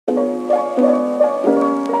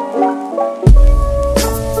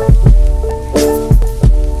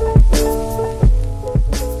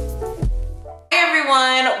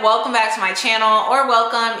Welcome back to my channel, or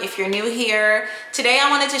welcome if you're new here. Today I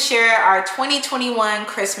wanted to share our 2021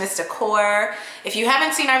 Christmas decor. If you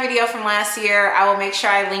haven't seen our video from last year, I will make sure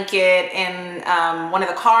I link it in one of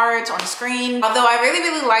the cards on the screen. Although I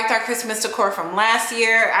really liked our Christmas decor from last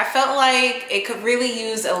year, I felt like it could really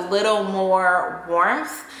use a little more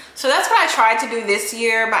warmth. So that's what I tried to do this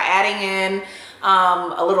year by adding in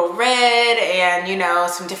a little red and, you know,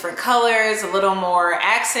 some different colors, a little more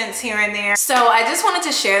accents here and there. So I just wanted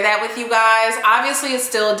to share that with you guys. Obviously it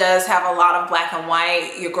still does have a lot of black and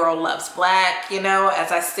white. Your girl loves black, you know,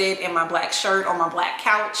 as I sit in my black shirt on my black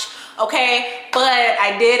couch. Okay, but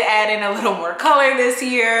I did add in a little more color this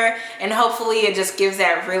year, and hopefully it just gives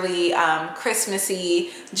that really Christmassy,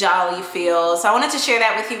 jolly feel. So I wanted to share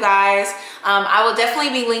that with you guys. I will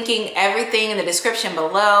definitely be linking everything in the description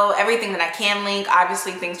below, everything that I can link,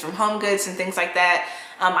 obviously things from Home Goods and things like that.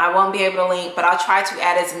 I won't be able to link, but I'll try to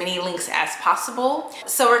add as many links as possible.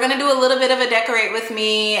 So we're gonna do a little bit of a decorate with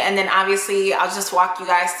me, and then obviously I'll just walk you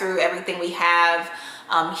guys through everything we have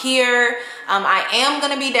here. I am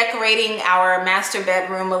gonna be decorating our master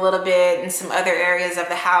bedroom a little bit and some other areas of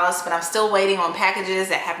the house, but I'm still waiting on packages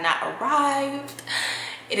that have not arrived.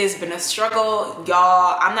 It has been a struggle,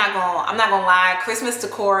 y'all. I'm not gonna lie. Christmas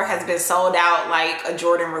decor has been sold out like a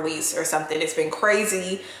Jordan release or something. It's been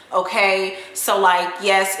crazy, okay? So like,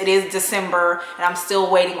 yes, it is December and I'm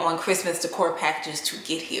still waiting on Christmas decor packages to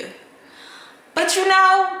get here. But you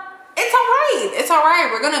know, it's all right. It's all right.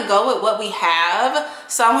 We're gonna go with what we have.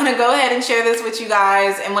 So I'm gonna go ahead and share this with you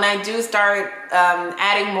guys. And when I do start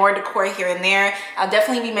adding more decor here and there, I'll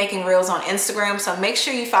definitely be making reels on Instagram. So make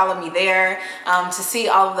sure you follow me there to see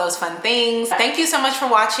all of those fun things. Thank you so much for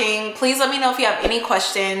watching. Please let me know if you have any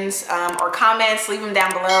questions or comments. Leave them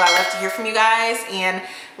down below. I love to hear from you guys, and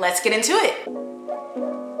let's get into it.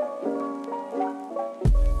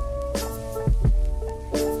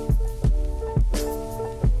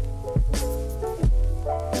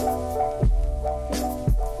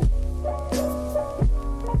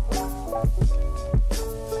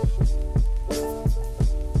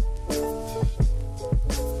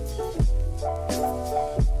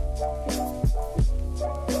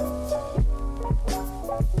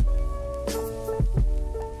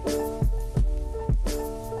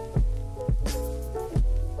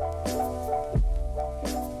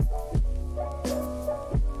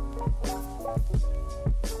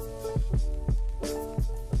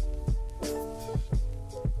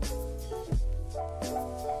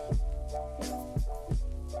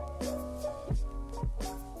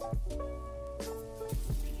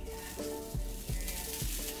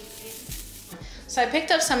 So I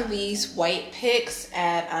picked up some of these white picks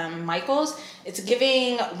at Michael's. It's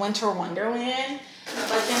giving Winter Wonderland.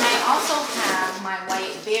 But then I also have my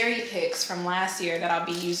white berry picks from last year that I'll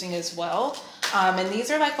be using as well. And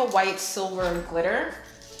these are like a white silver glitter.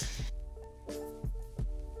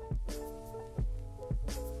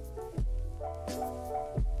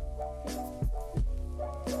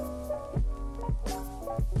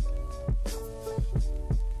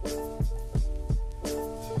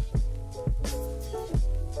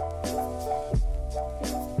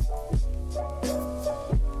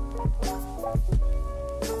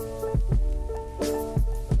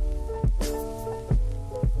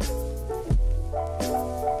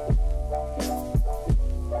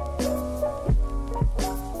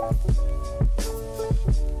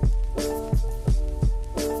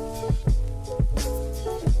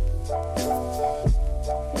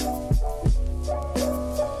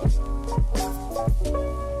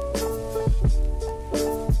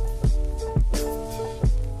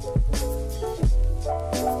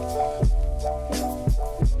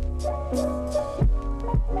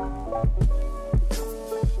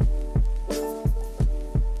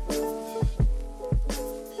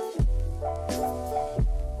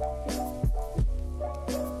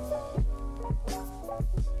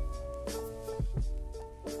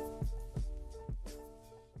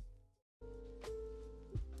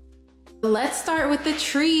 Let's start with the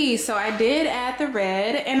tree. So I did add the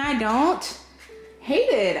red and I don't hate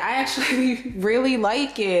it. I actually really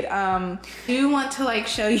like it. I do want to like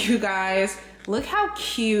show you guys, look how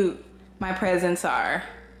cute my presents are.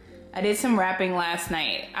 I did some wrapping last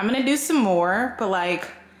night. I'm gonna do some more, but like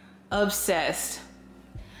obsessed.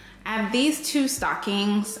 I have these two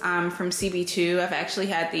stockings from CB2. I've actually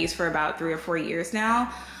had these for about 3 or 4 years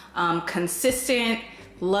now. Consistent,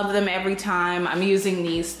 love them every time. I'm using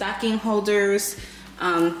these stocking holders,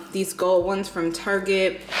 these gold ones from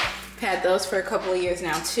Target. had those for a couple of years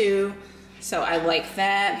now too, so I like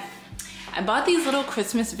that. I bought these little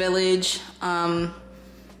Christmas Village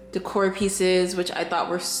decor pieces, which I thought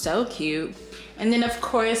were so cute. And then of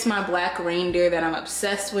course my black reindeer that I'm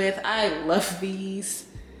obsessed with. I love these.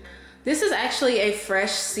 This is actually a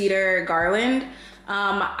fresh cedar garland.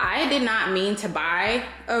 I did not mean to buy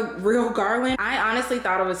a real garland. I honestly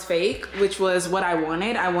thought it was fake, which was what I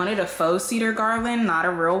wanted. I wanted a faux cedar garland, not a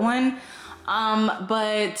real one.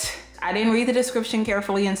 But I didn't read the description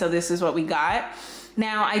carefully, and so this is what we got.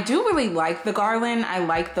 Now, I do really like the garland. I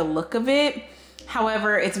like the look of it.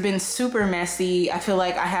 However, it's been super messy. I feel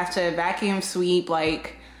like I have to vacuum sweep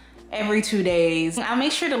like every 2 days. I'll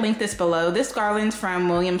make sure to link this below. This garland's from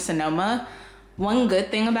Williams-Sonoma. One good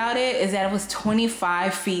thing about it is that it was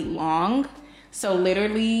 25 feet long. So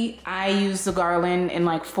literally I used the garland in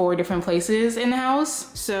like 4 different places in the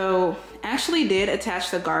house. So actually did attach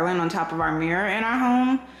the garland on top of our mirror in our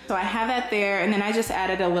home. So I have that there, and then I just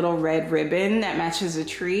added a little red ribbon that matches the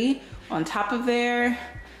tree on top of there.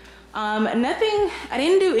 I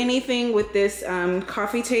didn't do anything with this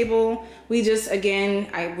coffee table. We just, again,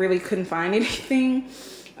 I really couldn't find anything.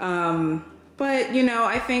 But you know,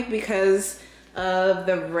 I think because of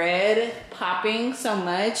the red popping so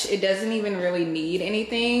much, it doesn't even really need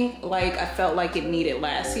anything like I felt like it needed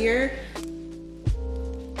last year.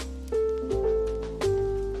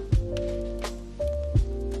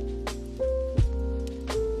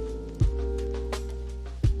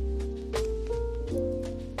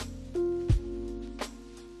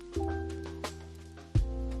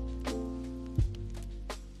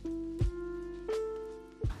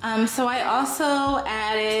 So I also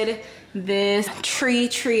added this tree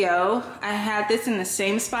trio. I had this in the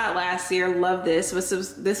same spot last year. Love this.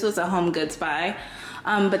 This was a Home Goods buy.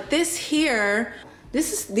 But this here,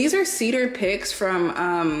 these are cedar picks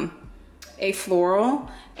from a floral,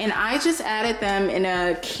 and I just added them in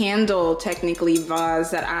a candle, technically,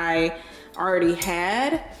 vase that I already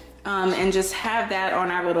had, and just have that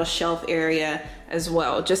on our little shelf area as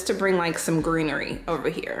well, just to bring like some greenery over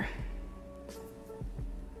here.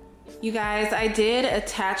 You guys, I did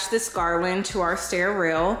attach this garland to our stair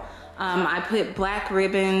rail. I put black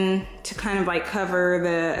ribbon to kind of like cover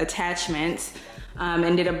the attachments,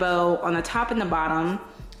 and did a bow on the top and the bottom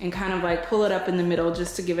and kind of like pull it up in the middle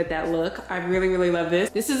just to give it that look. I really, really love this.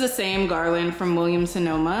 This is the same garland from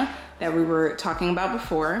Williams-Sonoma that we were talking about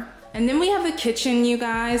before. And then we have the kitchen, you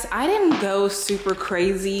guys. I didn't go super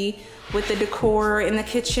crazy with the decor in the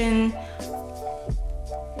kitchen.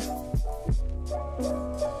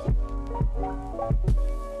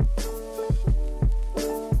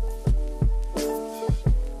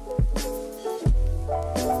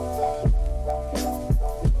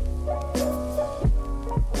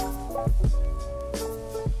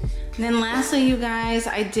 And then lastly, you guys,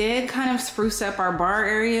 I did kind of spruce up our bar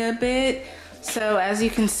area a bit. So as you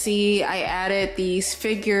can see, I added these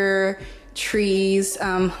figure trees.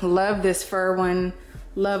 Love this fir one.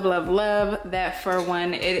 Love, love, love that fir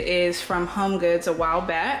one. It is from Home Goods a while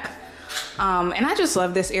back. And I just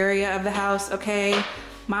love this area of the house, okay?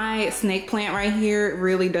 My snake plant right here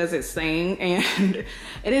really does its thing, and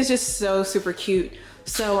it is just so super cute.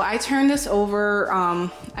 So I turned this over.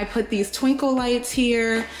 I put these twinkle lights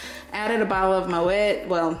here. Added a bottle of Moet.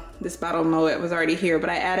 Well, this bottle of Moet was already here, but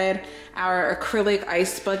I added our acrylic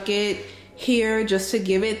ice bucket here just to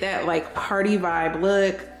give it that like party vibe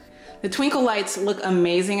look. The twinkle lights look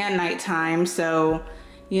amazing at nighttime, so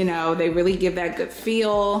you know, they really give that good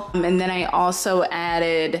feel. And then I also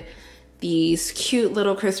added these cute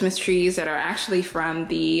little Christmas trees that are actually from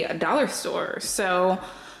the dollar store. So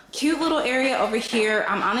cute little area over here.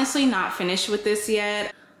 I'm honestly not finished with this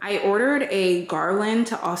yet. I ordered a garland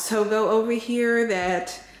to also go over here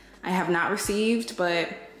that I have not received, but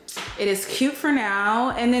it is cute for now.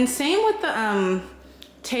 And then same with the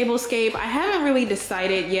tablescape. I haven't really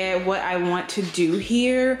decided yet what I want to do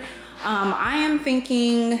here. I am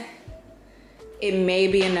thinking it may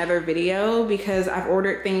be another video because I've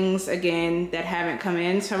ordered things again that haven't come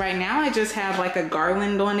in. So right now I just have like a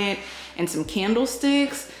garland on it and some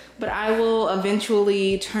candlesticks, but I will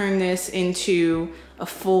eventually turn this into a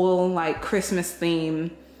full like Christmas theme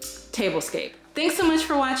tablescape. Thanks so much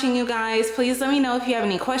for watching, you guys. Please let me know if you have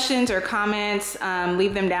any questions or comments.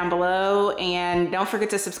 Leave them down below, and don't forget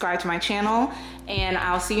to subscribe to my channel, and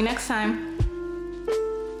I'll see you next time.